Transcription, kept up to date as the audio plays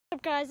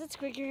up, guys? It's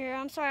Squeaker here.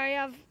 I'm sorry,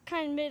 I've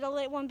kind of made a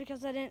late one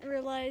because I didn't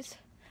realize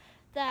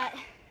that I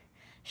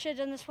should have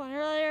done this one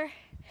earlier.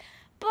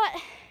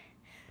 But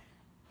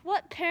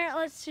what parent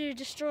lets you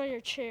destroy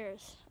your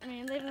chairs? I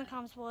mean, leave in the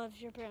comments below if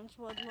your parents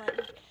would let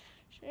you.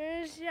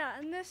 Chairs, yeah,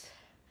 and this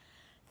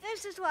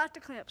is what I have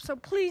to clean up. So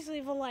please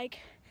leave a like,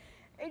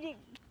 and you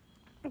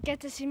get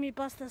to see me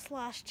bust this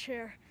last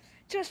chair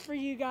just for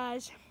you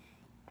guys.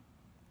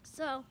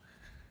 So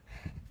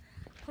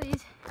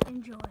please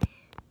enjoy.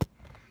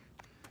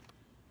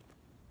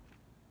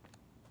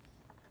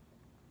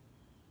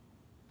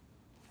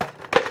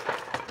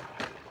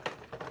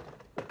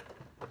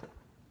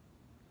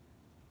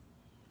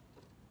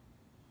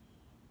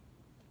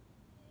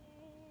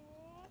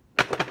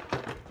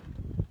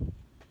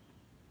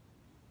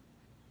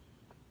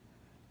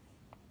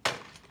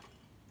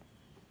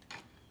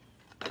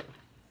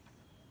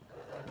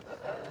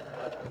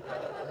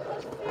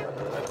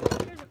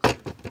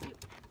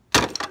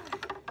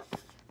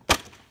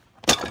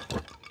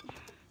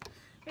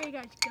 There you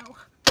guys go.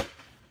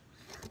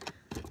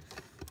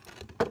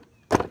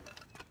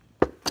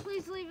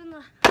 Please leave in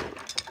the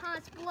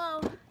comments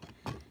below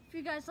if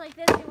you guys like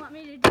this and want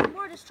me to do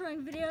more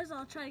destroying videos.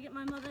 I'll try to get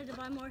my mother to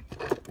buy more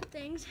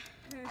things.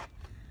 Or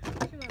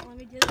she might let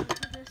me do this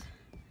with this.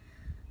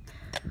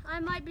 I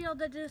might be able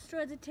to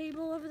destroy the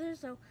table over there,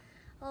 so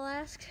I'll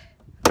ask.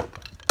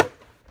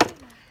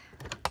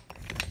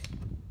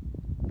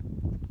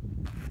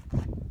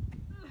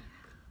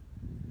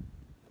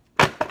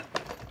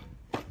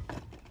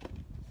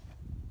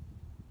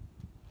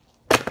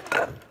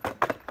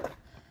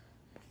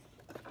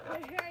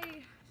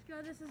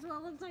 This is what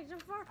it looks like so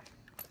far.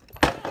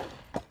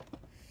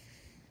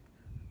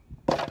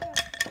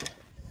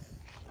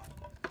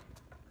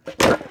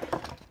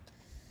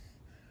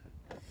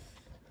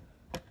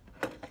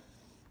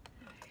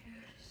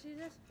 See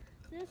this?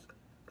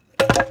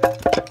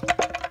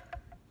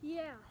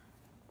 Yeah.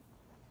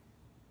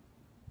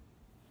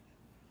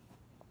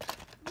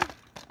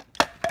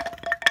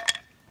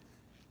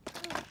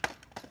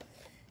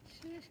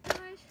 See this,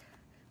 guys?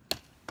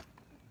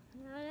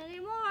 Not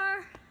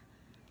anymore.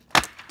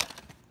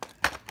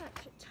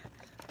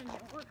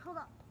 Hold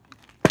up.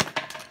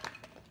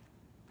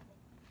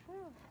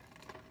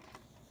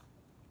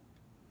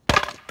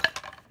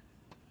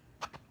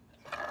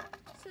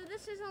 So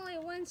this is only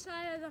one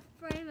side of the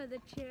frame of the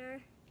chair.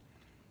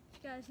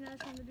 You guys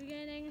noticed from the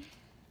beginning,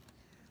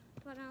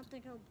 but I don't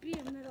think it'll be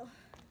a middle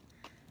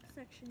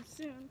section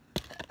soon.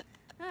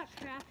 Oh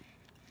crap.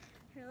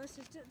 Here, let's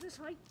just do it this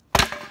way.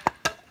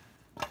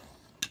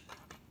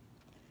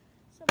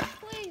 So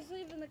please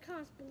leave in the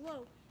comments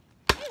below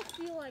if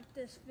you like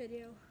this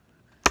video.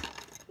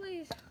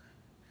 Please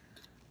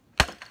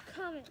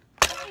comment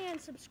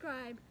and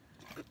subscribe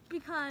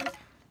because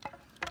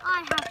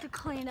I have to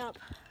clean up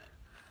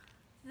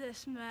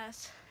this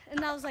mess. And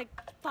that was like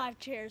 5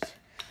 chairs.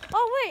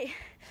 Oh wait,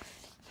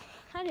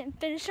 I didn't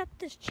finish up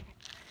this chair.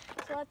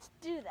 So let's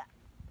do that.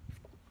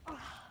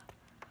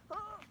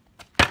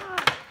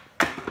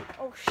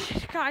 Oh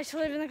shit, guys,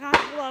 leave in the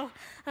comments below.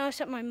 I almost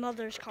hit my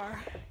mother's car.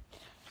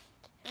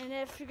 And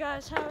if you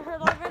guys haven't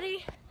heard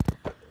already,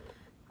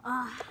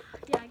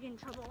 yeah, I get in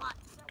trouble a lot.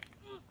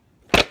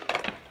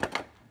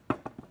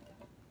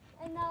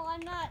 And no, I'm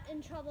not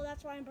in trouble.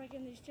 That's why I'm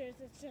breaking these chairs.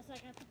 It's just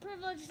like I have the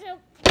privilege to.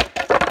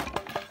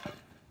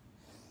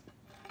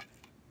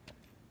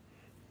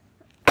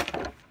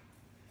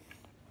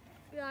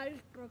 Yeah, I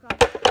just broke off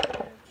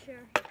the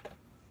chair.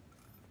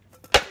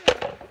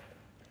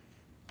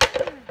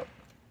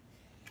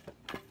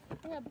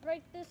 I'm gonna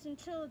break this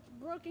until it's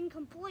broken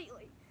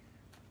completely.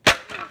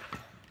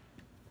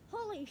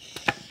 Holy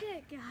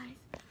shit, guys.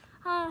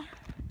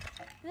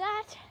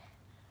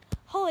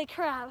 Holy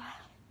crap.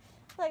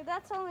 Like,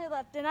 that's only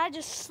left, and I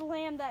just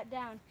slammed that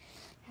down.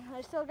 And I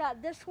still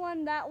got this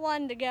one, that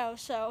one to go,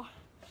 so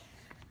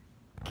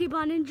keep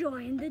on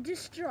enjoying the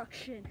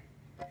destruction.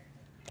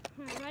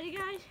 Alright, ready,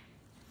 guys?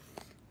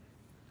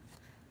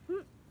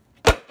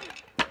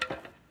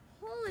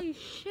 Holy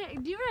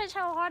shit. Do you realize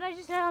how hard I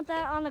just hit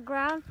that on the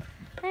ground?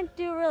 I didn't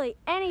do really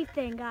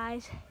anything,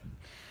 guys.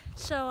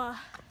 So,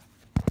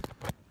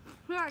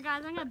 alright,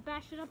 guys, I'm going to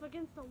bash it up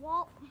against the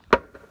wall.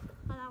 Oh,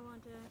 that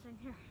won't do anything.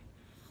 Here.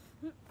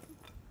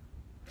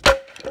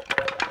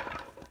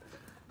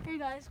 Here you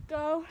guys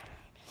go.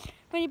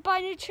 When you buy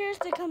new chairs,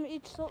 they come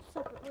each sold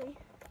separately.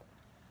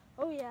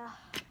 Oh yeah.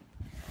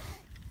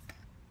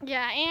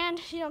 Yeah, and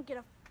you don't get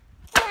a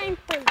frame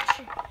for the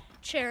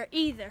chair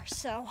either,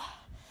 so.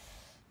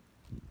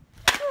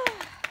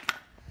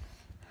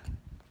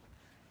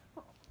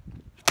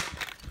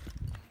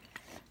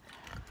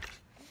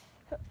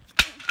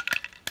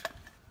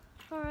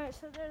 Alright,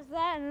 so there's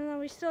that, and then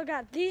we still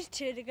got these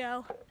 2 to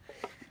go.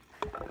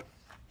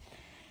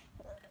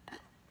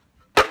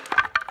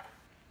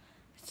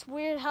 It's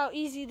weird how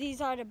easy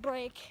these are to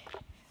break.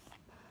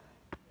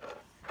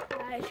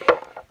 Right.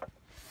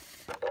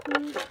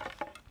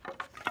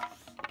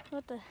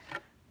 What the?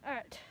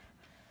 Alright.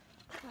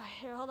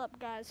 Here, hold up,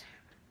 guys.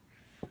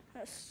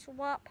 Let's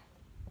swap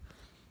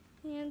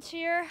hands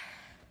here.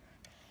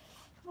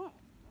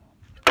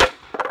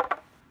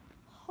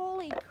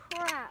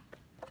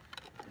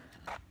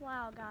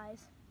 out,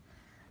 guys.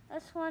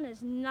 This one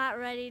is not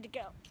ready to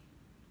go.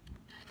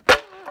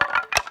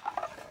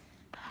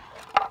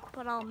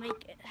 But I'll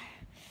make it.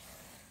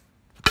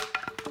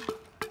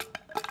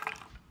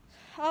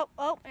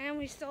 Oh, and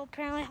we still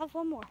apparently have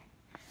one more.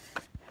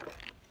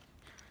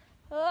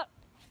 Oh,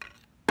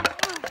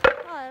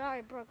 it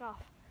already broke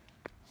off.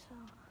 So,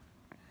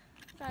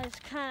 guys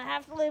kind of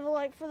have to leave a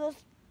like for this.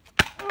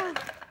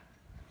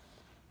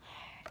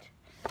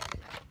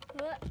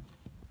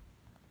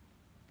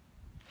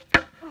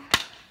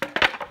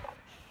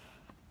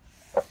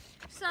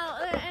 So,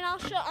 and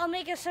I'll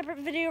make a separate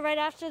video right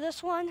after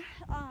this one.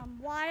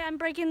 Why I'm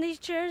breaking these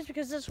chairs,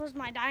 because this was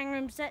my dining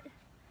room set.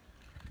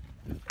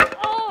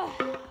 Oh,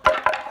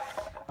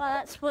 well,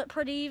 that split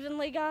pretty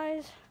evenly,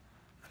 guys.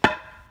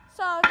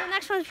 So the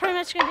next one's pretty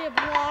much gonna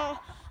be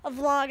a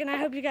vlog, and I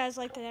hope you guys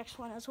like the next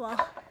one as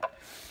well.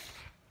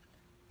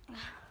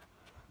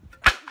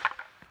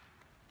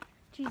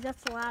 Geez,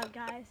 that's loud,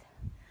 guys.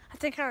 I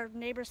think our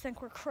neighbors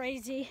think we're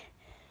crazy.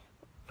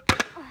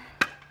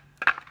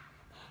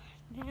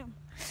 Damn.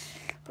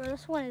 Bro,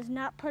 this one is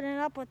not putting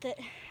up with it.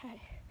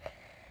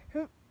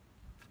 All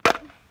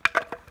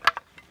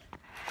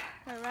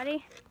right,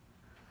 ready?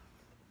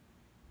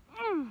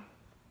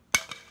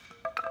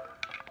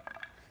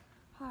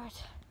 All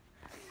right.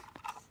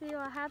 See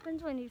what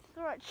happens when you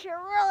throw a chair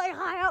really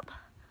high up.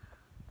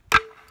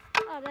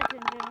 Oh, that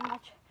didn't do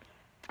much.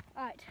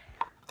 All right.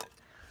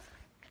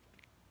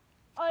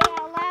 Oh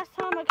yeah, last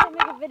time I couldn't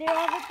make a video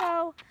of it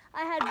though.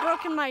 I had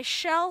broken my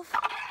shelf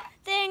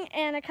thing,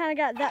 and I kind of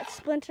got that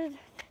splintered.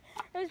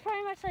 It was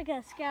pretty much like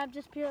a scab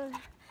just peeled.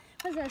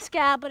 It wasn't a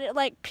scab, but it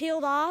like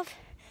peeled off,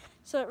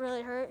 so it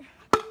really hurt.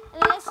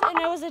 And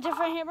it was a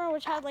different hammer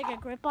which had like a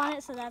grip on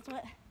it, so that's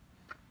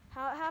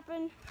how it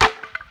happened.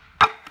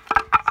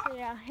 So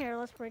yeah, here,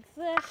 let's break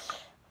this.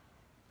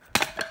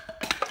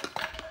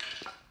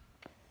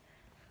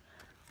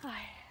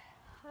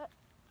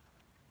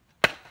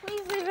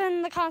 Please leave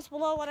in the comments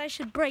below what I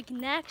should break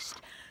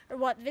next, or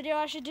what video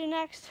I should do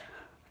next.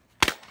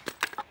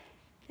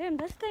 Damn,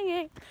 this thing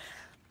ain't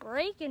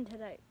breaking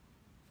today.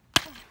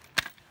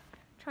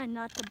 Try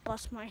not to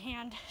bust my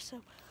hand,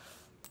 so.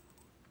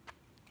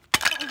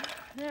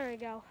 There we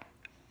go.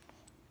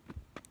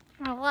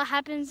 Now what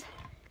happens,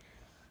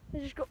 I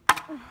just go,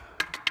 kind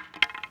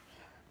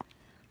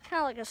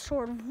of like a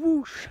sword,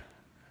 whoosh.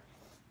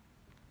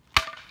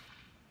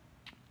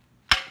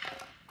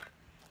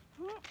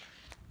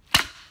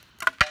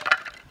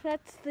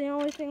 That's the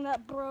only thing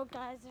that broke,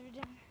 guys, if you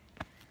didn't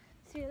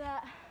see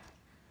that.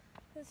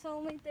 This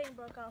only thing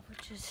broke off,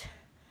 which is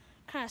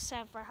kind of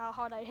sad for how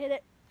hard I hit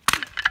it.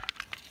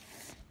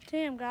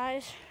 Damn,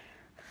 guys.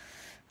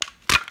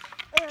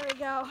 There we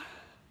go.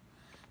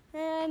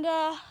 And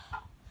I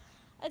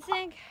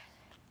think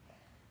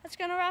that's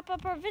going to wrap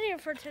up our video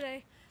for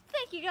today.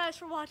 Thank you guys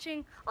for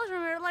watching. Always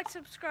remember to like,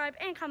 subscribe,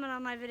 and comment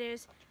on my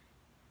videos.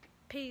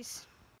 Peace.